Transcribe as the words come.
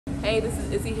Hey, this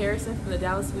is Isabelle Harrison from the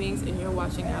Dallas Wings, and you're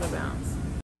watching Out of Bounds.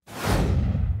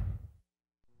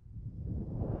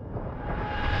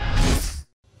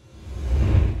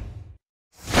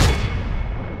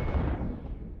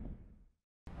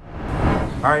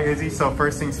 All right, Izzy, so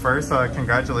first things first,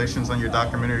 congratulations on your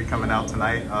documentary coming out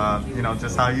tonight.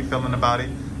 Just how are you feeling about it?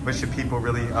 What should people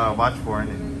really watch for in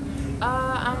it?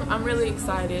 I'm really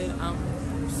excited. I'm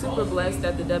super blessed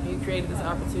that the W created this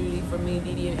opportunity for me,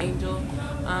 Didi, and Angel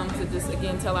to just,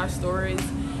 again, tell our stories,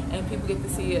 and people get to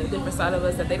see a different side of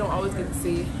us that they don't always get to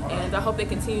see. And I hope they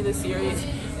continue this series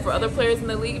for other players in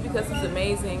the league, because it's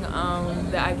amazing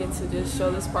that I get to just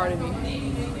show this part of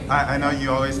me. I know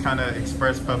you always kind of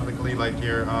express publicly like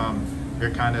your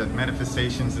kind of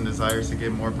manifestations and desires to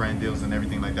get more brand deals and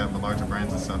everything like that for larger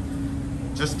brands and stuff.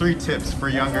 Just 3 tips for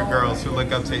younger girls who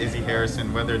look up to Izzy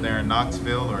Harrison, whether they're in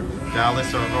Knoxville or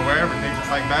Dallas or wherever they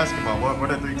just like basketball. What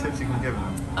are 3 tips you can give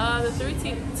them? The 3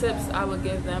 tips I would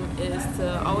give them is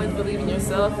to always believe in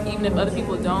yourself, even if other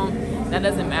people don't. That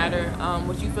doesn't matter.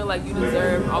 What you feel like you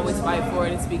deserve, always fight for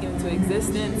it and speak it into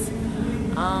existence.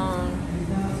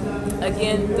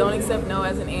 Again, don't accept no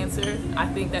as an answer. I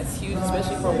think that's huge,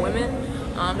 especially for women.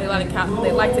 They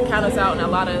like to count us out in a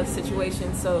lot of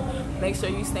situations, so make sure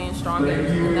you stand strong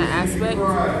in that aspect.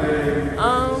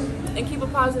 And keep a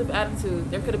positive attitude.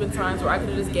 There could have been times where I could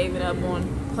have just given up on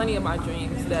plenty of my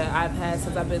dreams that I've had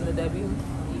since I've been in the W.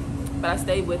 But I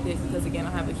stayed with it because, again,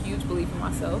 I have a huge belief in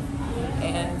myself.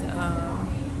 And,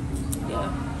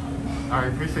 yeah. All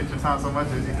right, appreciate your time so much,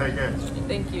 Izzy. Take care.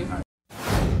 Thank you.